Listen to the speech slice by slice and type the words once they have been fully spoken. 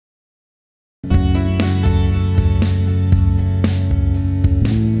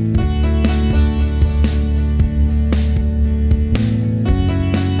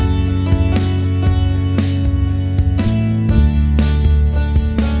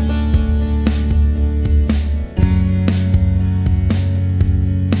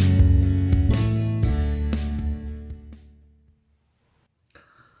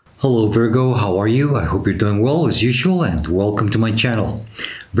Hello Virgo, how are you? I hope you're doing well as usual and welcome to my channel.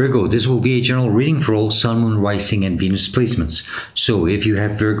 Virgo, this will be a general reading for all Sun, Moon, Rising and Venus placements. So if you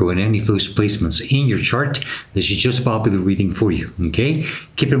have Virgo in any of those placements in your chart, this is just about the reading for you, okay?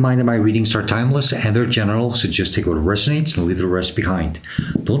 Keep in mind that my readings are timeless and they're general, so just take what resonates and leave the rest behind.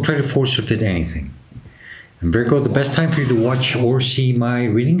 Don't try to force or fit anything. And Virgo, the best time for you to watch or see my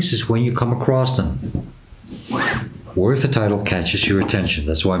readings is when you come across them, or if a title catches your attention.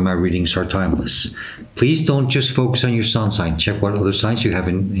 That's why my readings are timeless. Please don't just focus on your sun sign. Check what other signs you have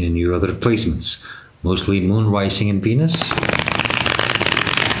in your other placements. Mostly Moon, Rising, and Venus.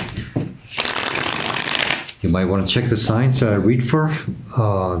 You might want to check the signs I read for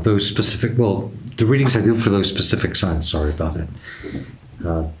those specific, well, the readings I do for those specific signs. Sorry about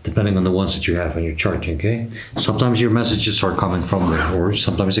that. Depending on the ones that you have on your chart, okay? Sometimes your messages are coming from there, or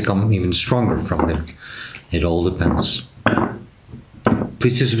sometimes they come even stronger from there. It all depends.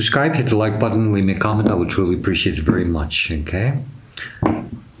 Please do subscribe, hit the like button, leave me a comment. I would truly appreciate it very much, okay?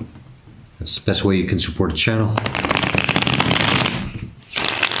 That's the best way you can support the channel.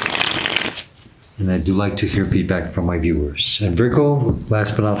 And I do like to hear feedback from my viewers. And Virgo,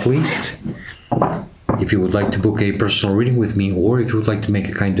 last but not least, if you would like to book a personal reading with me, or if you would like to make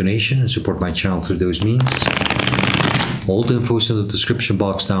a kind donation and support my channel through those means, all the info is in the description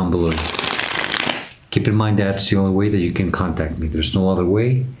box down below. Keep in mind that's the only way that you can contact me. There's no other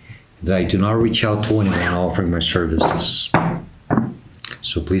way that I do not reach out to anyone offering my services.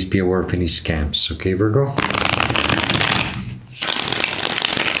 So please be aware of any scams, okay, Virgo?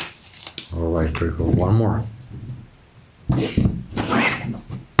 All right, Virgo, one more.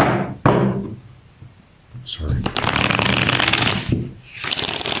 Sorry.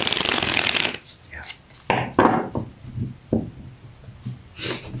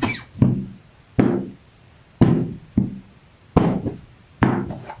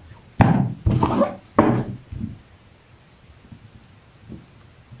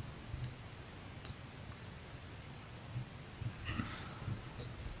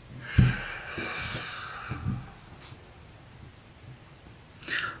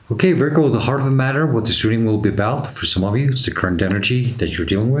 Okay, Virgo, the heart of the matter, what this reading will be about, for some of you, it's the current energy that you're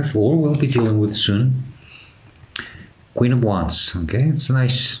dealing with, or will be dealing with soon. Queen of Wands, okay? It's a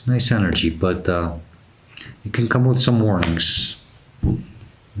nice energy, but it can come with some warnings,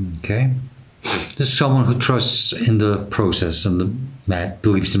 okay? This is someone who trusts in the process and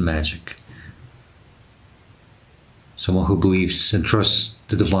believes in magic. Someone who believes and trusts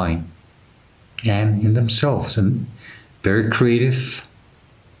the divine and in themselves, and very creative,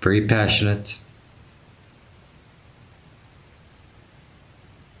 very passionate.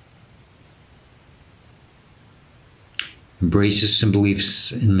 Embraces and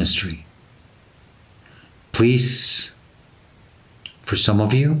believes in mystery. Please, for some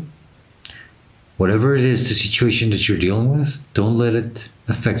of you, whatever it is, the situation that you're dealing with, don't let it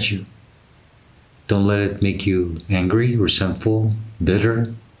affect you. Don't let it make you angry, resentful,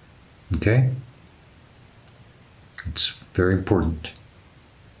 bitter, okay? It's very important.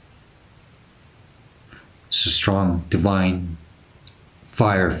 It's a strong, divine,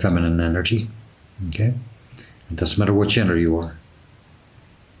 fire, feminine energy, okay? It doesn't matter what gender you are.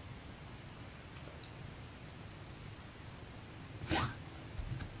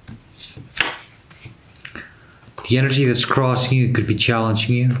 The energy that's crossing you could be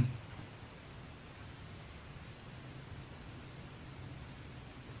challenging you.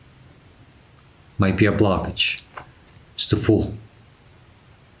 Might be a blockage. It's the Fool.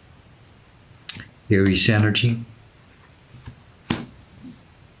 Aries energy.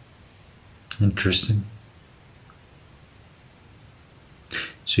 Interesting.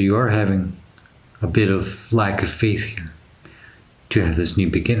 So you are having a bit of lack of faith here to have this new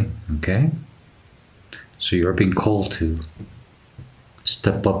beginning, okay? So you are being called to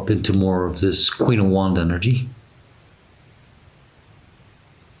step up into more of this Queen of Wands energy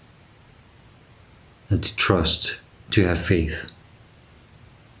and to trust, to have faith.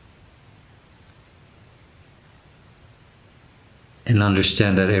 And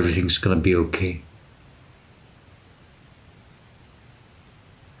understand that everything's going to be okay.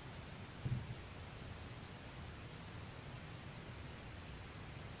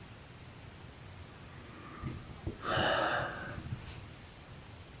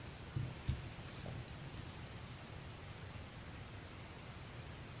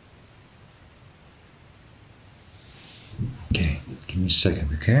 Okay, give me a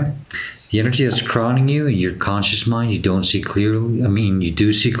second, okay? The energy that's crowning you in your conscious mind, you don't see clearly. I mean, you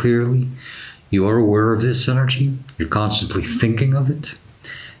do see clearly. You are aware of this energy. You're constantly thinking of it.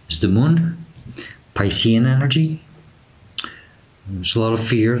 It's the Moon, Piscean energy. There's a lot of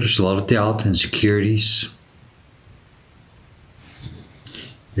fear, there's a lot of doubt, insecurities.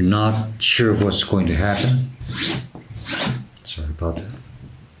 You're not sure of what's going to happen. Sorry about that.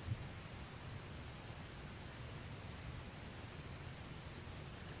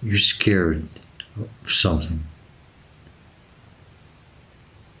 You're scared of something.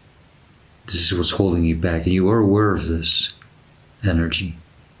 This is what's holding you back, and you are aware of this energy.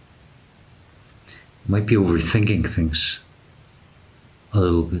 You might be overthinking things a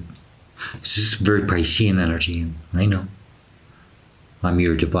little bit. This is very Piscean energy, and I know. I'm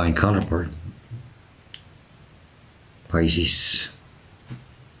your divine counterpart. Pisces,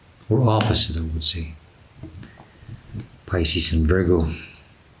 or opposite, I would say. Pisces and Virgo.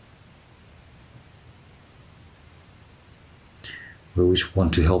 We always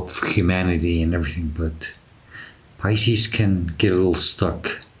want to help humanity and everything, but Pisces can get a little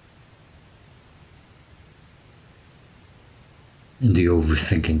stuck in the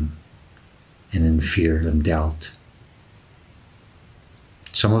overthinking and in fear and doubt.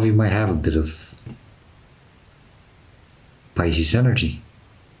 Some of you might have a bit of Pisces energy.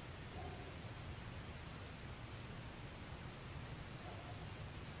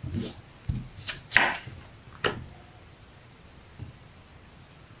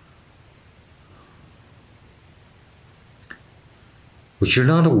 But you're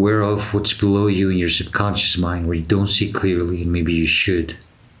not aware of what's below you in your subconscious mind, where you don't see clearly, and maybe you should.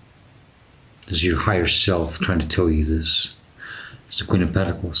 This is your higher self trying to tell you this. It's the Queen of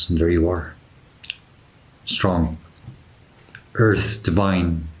Pentacles, and there you are. Strong. Earth,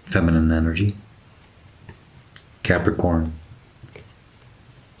 divine, feminine energy. Capricorn.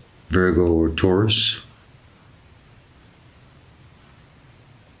 Virgo or Taurus.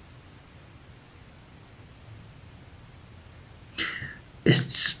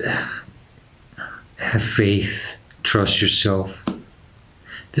 It's have faith, trust yourself.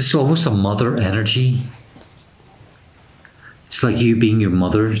 This is almost a mother energy. It's like you being a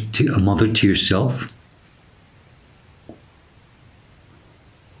mother to yourself.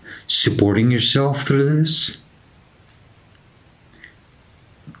 Supporting yourself through this.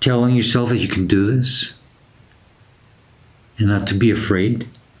 Telling yourself that you can do this. And not to be afraid.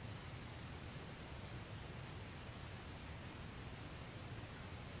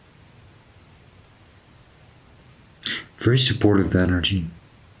 Very supportive energy.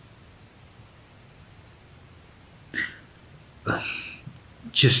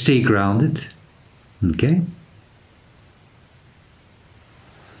 Just stay grounded, okay?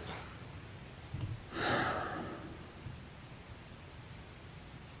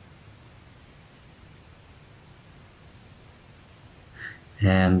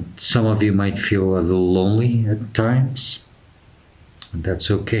 And some of you might feel a little lonely at times, and that's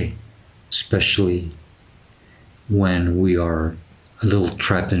okay, especially when we are a little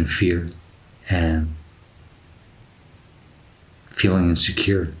trapped in fear and feeling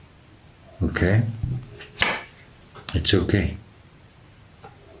insecure, okay? It's okay.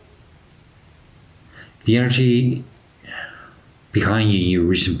 The energy behind you in your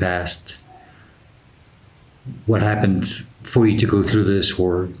recent past, what happened for you to go through this,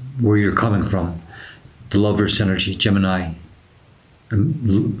 or where you're coming from, the Lover's energy, Gemini,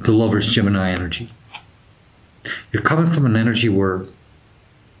 the Lover's Gemini energy. You're coming from an energy where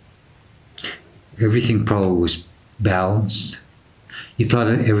everything probably was balanced. You thought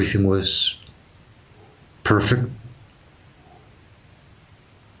that everything was perfect.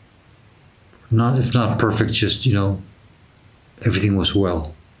 Not, if not perfect, just, everything was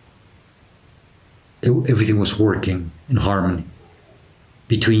well. Everything was working in harmony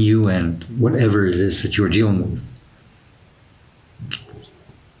between you and whatever it is that you're dealing with.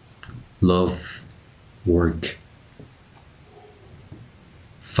 Love, work,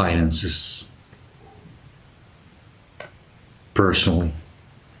 finances, personally,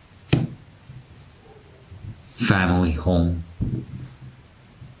 family, home.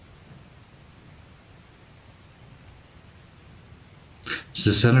 It's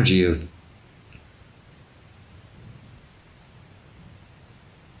this energy of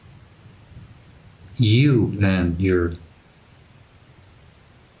you and your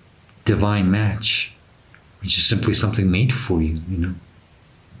divine match, which is simply something made for you,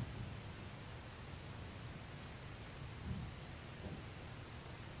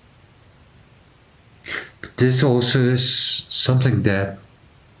 But this also is something that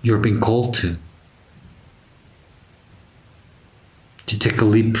you're being called to take a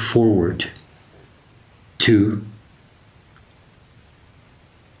leap forward to,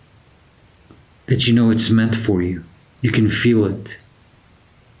 that it's meant for you. You can feel it.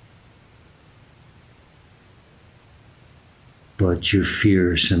 but your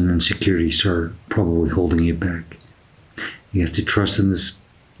fears and insecurities are probably holding you back. You have to trust in this.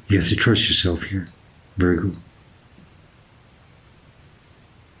 You have to trust yourself here, Virgo.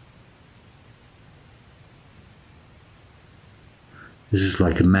 This is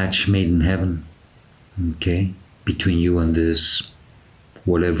like a match made in heaven, okay? Between you and this,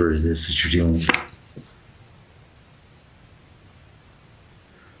 whatever it is that you're dealing with.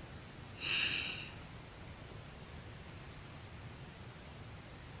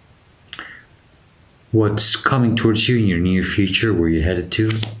 What's coming towards you in your near future, where you're headed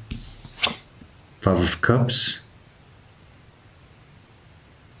to? Five of Cups.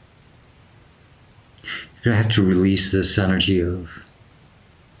 You're going to have to release this energy of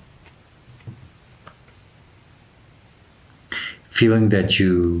feeling that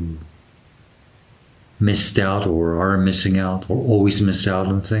you missed out or are missing out or always miss out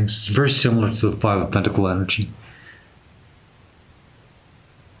on things. It's very similar to the Five of Pentacles energy.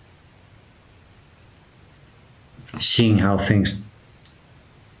 Seeing how things,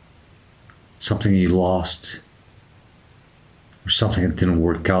 something you lost or something that didn't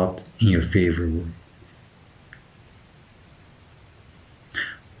work out in your favor.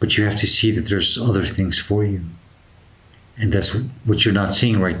 But you have to see that there's other things for you. And that's what you're not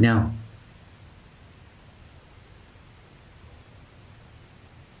seeing right now.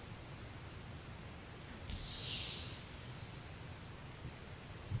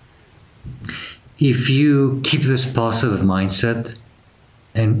 If you keep this positive mindset,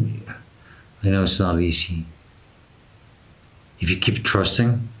 and I know it's not easy, if you keep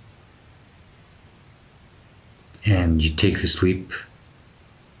trusting and you take this leap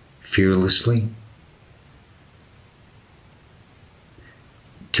fearlessly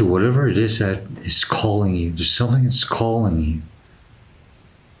to whatever it is that is calling you, there's something that's calling you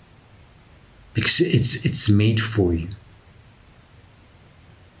because it's made for you.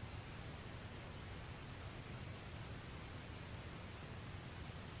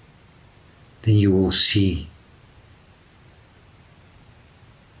 Then you will see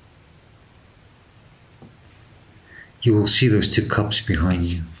those two cups behind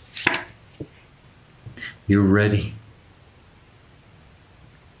you. You're ready.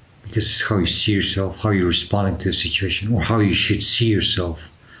 Because it's how you see yourself, how you're responding to a situation, or how you should see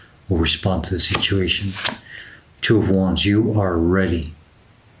yourself or respond to the situation. Two of Wands, you are ready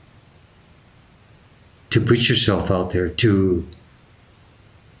to put yourself out there, to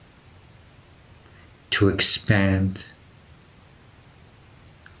expand,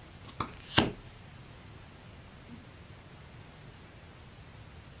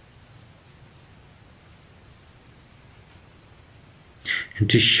 and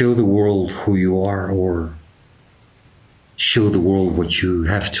to show the world who you are, or show the world what you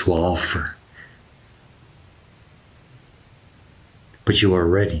have to offer. But you are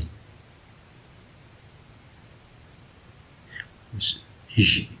ready.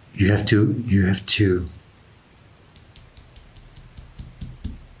 You have to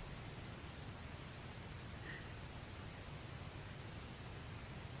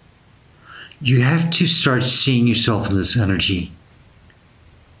start seeing yourself in this energy.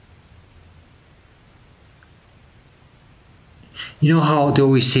 You know how they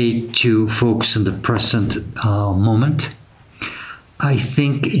always say to focus on the present moment? I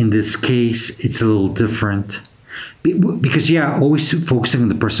think in this case it's a little different. Because yeah, always focusing on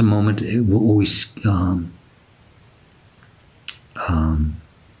the present moment, it will always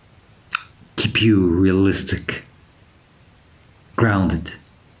keep you realistic, grounded.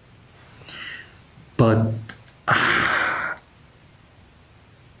 But I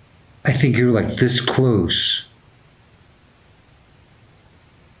think you're like this close.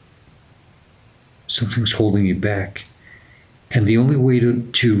 Something's holding you back. And the only way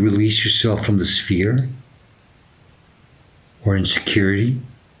to release yourself from this fear or insecurity,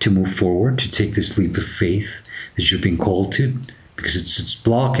 to move forward, to take this leap of faith that you're being called to, because it's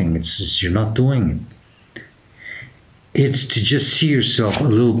blocking, you're not doing it. It's to just see yourself a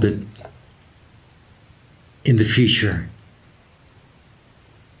little bit in the future.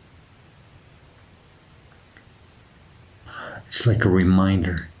 It's like a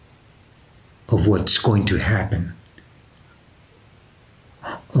reminder of what's going to happen,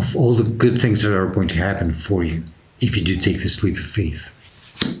 of all the good things that are going to happen for you if you do take this leap of faith.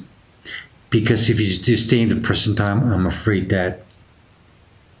 Because if you do stay in the present time, I'm afraid that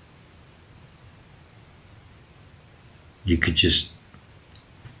you could just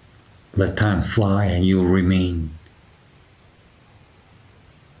let time fly and you'll remain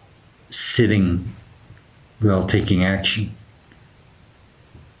sitting without taking action.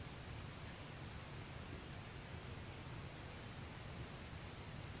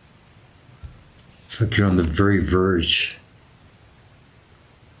 It's like you're on the very verge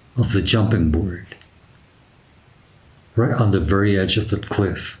of the jumping board, right on the very edge of the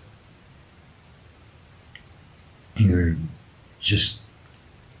cliff. And you're just,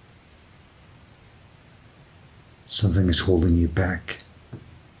 something is holding you back.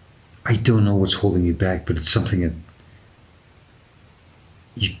 I don't know what's holding you back, but it's something that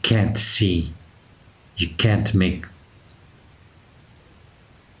you can't see. You can't make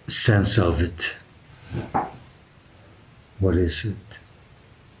sense of it. What is it?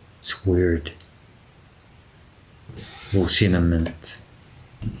 It's weird. We'll see in a minute.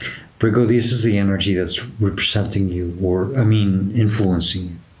 Virgo, this is the energy that's representing you, or influencing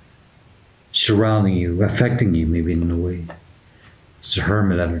you, surrounding you, affecting you maybe in a way. It's the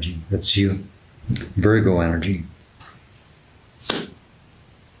Hermit energy. That's you. Virgo energy.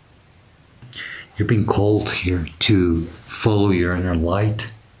 You're being called here to follow your inner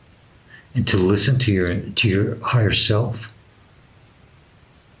light and to listen to your higher self.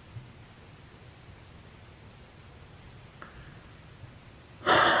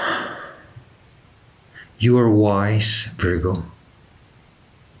 You are wise, Virgo.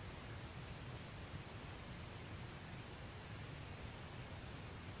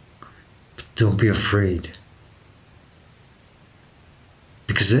 But don't be afraid.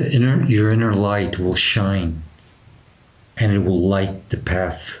 Because your inner light will shine and it will light the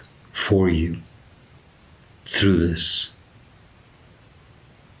path for you through this.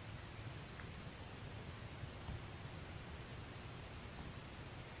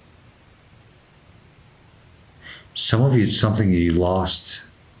 Some of you, it's something that you lost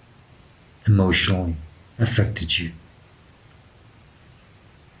emotionally, affected you.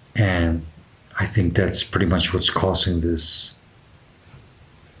 And I think that's pretty much what's causing this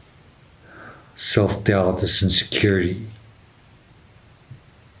self-doubt, this insecurity.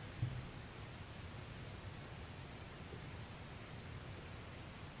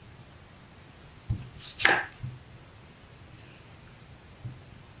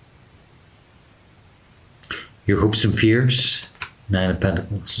 Your hopes and fears, Nine of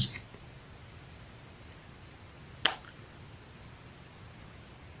Pentacles.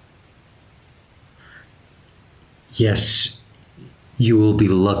 Yes, you will be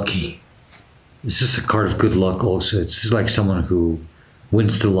lucky. This is a card of good luck also. It's just like someone who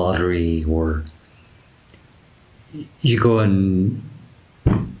wins the lottery, or you go and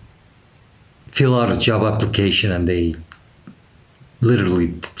fill out a job application and they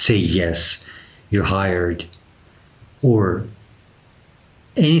literally say yes, you're hired. Or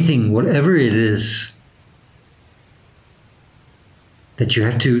anything, whatever it is that you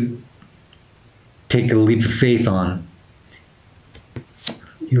have to take a leap of faith on,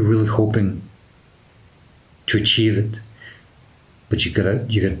 you're really hoping to achieve it, but you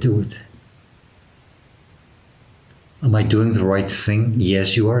gotta do it. Am I doing the right thing?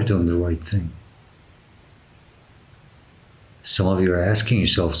 Yes, you are doing the right thing. Some of you are asking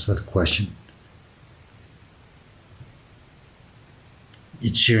yourselves that question.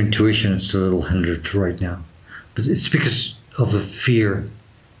 It's your intuition, it's a little hindered right now. But it's because of the fear.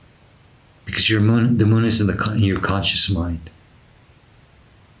 Because the moon is in your conscious mind.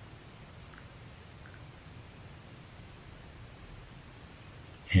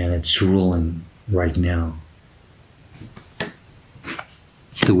 And it's ruling right now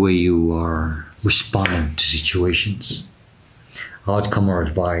the way you are responding to situations. Outcome or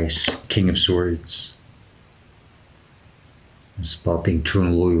advice, King of Swords. It's about being true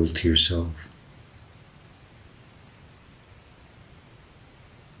and loyal to yourself.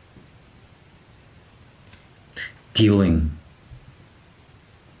 Dealing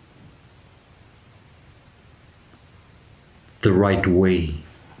the right way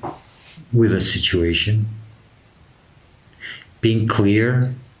with a situation. Being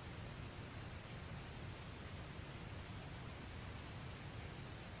clear.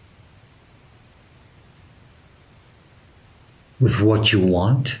 With what you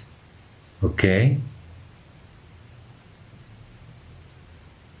want, okay?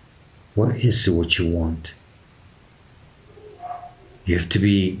 What is what you want? You have to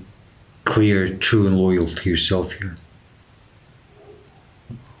be clear, true, and loyal to yourself here.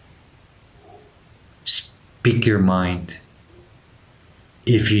 Speak your mind.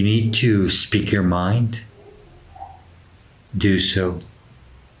 If you need to speak your mind, do so.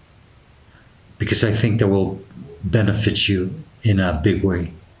 Because I think that will benefit you in a big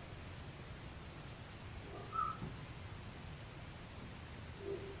way.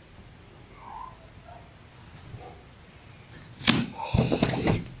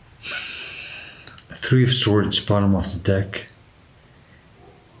 Three of Swords, bottom of the deck.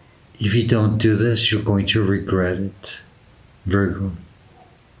 If you don't do this, you're going to regret it, Virgo.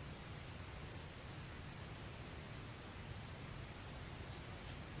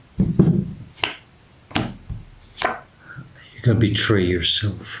 You're going to betray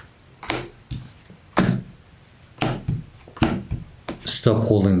yourself. Stop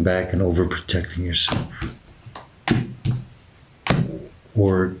holding back and overprotecting yourself.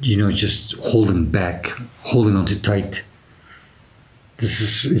 Or, just holding back, holding on too tight.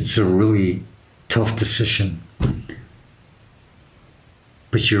 It's a really tough decision.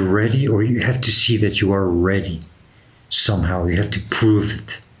 But you're ready, or you have to see that you are ready somehow. You have to prove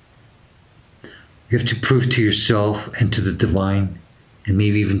it. You have to prove to yourself and to the divine, and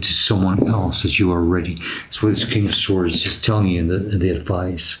maybe even to someone else, that you are ready. That's why this King of Swords is telling you the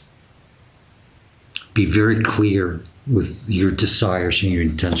advice. Be very clear with your desires and your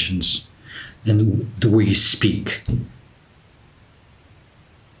intentions and the way you speak.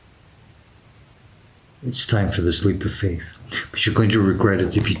 It's time for this leap of faith, but you're going to regret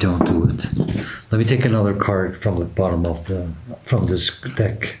it if you don't do it. Let me take another card from the bottom of from this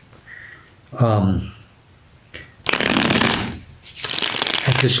deck.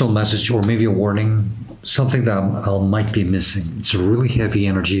 Additional message, or maybe a warning, something that I might be missing. It's a really heavy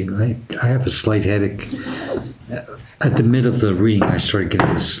energy. I have a slight headache. At the mid of the reading, I started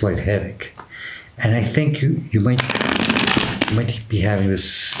getting a slight headache, and I think you might be having this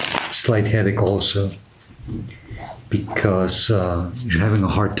slight headache also, because you're having a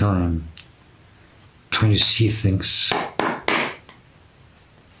hard time trying to see things.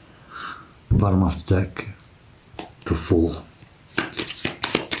 Bottom of the deck, the Fool.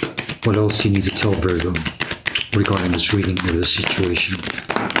 What else do you need to tell Virgo regarding this reading or this situation?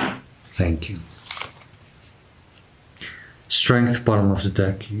 Thank you. Strength, bottom of the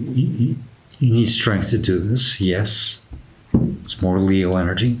deck. You need strength to do this, yes. It's more Leo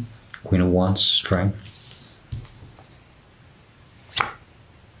energy. Queen of Wands, strength.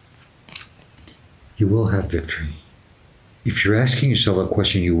 You will have victory. If you're asking yourself a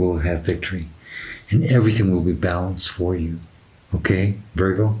question, you will have victory. And everything will be balanced for you. Okay,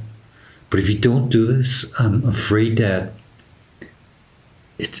 Virgo? But if you don't do this, I'm afraid that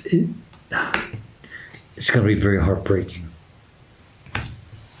it's going to be very heartbreaking.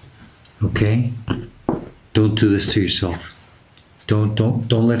 Okay? Don't do this to yourself. Don't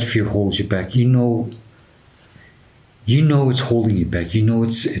let fear hold you back. You know it's holding you back. You know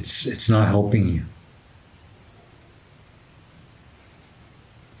it's not helping you.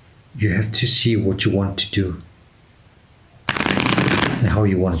 You have to see what you want to do and how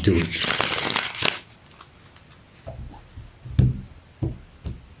you want to do it.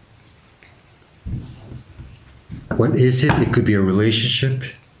 What is it? It could be a relationship.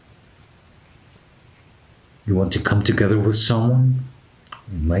 You want to come together with someone.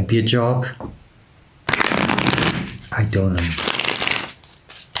 It might be a job. I don't know.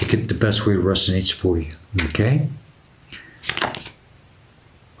 Take it the best way it resonates for you. Okay?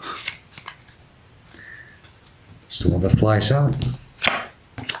 It's the one that flies out.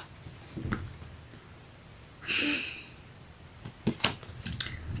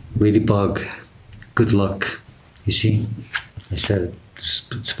 Ladybug, good luck. You see, I said it.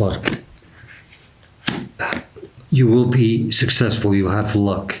 It's luck. You will be successful. You'll have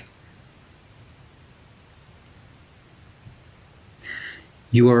luck.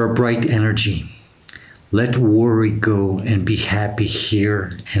 You are a bright energy. Let worry go and be happy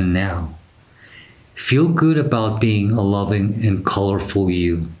here and now. Feel good about being a loving and colorful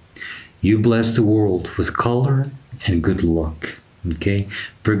you. You bless the world with color and good luck. Okay,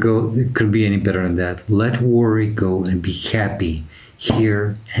 Virgo, it couldn't be any better than that. Let worry go and be happy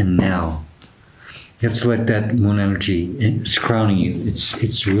here and now. You have to let that moon energy, it's crowning you.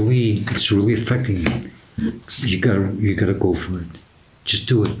 It's really affecting you. You gotta go for it. Just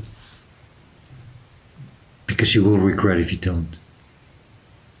do it, because you will regret if you don't.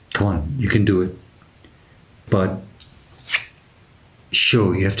 Come on, you can do it, but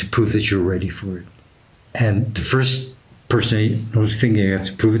you have to prove that you're ready for it. And the first person who's thinking you have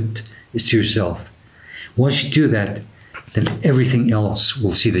to prove it is to yourself. Once you do that, then everything else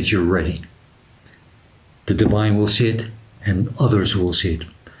will see that you're ready. The divine will see it, and others will see it.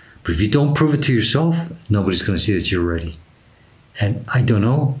 But if you don't prove it to yourself, nobody's going to see that you're ready. And I don't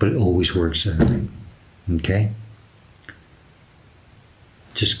know, but it always works that way. Okay?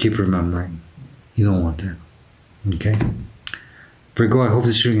 Just keep remembering. You don't want that. Okay? Virgo, I hope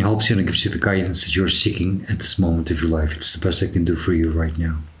this reading helps you and gives you the guidance that you're seeking at this moment of your life. It's the best I can do for you right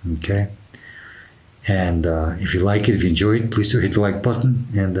now. Okay? And if you like it, if you enjoy it, please do hit the like button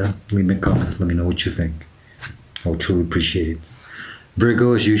and leave me a comment. Let me know what you think. I would truly appreciate it.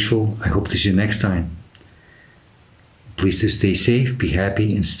 Virgo, as usual, I hope to see you next time. Please do stay safe, be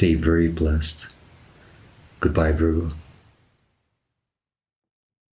happy, and stay very blessed. Goodbye, Virgo.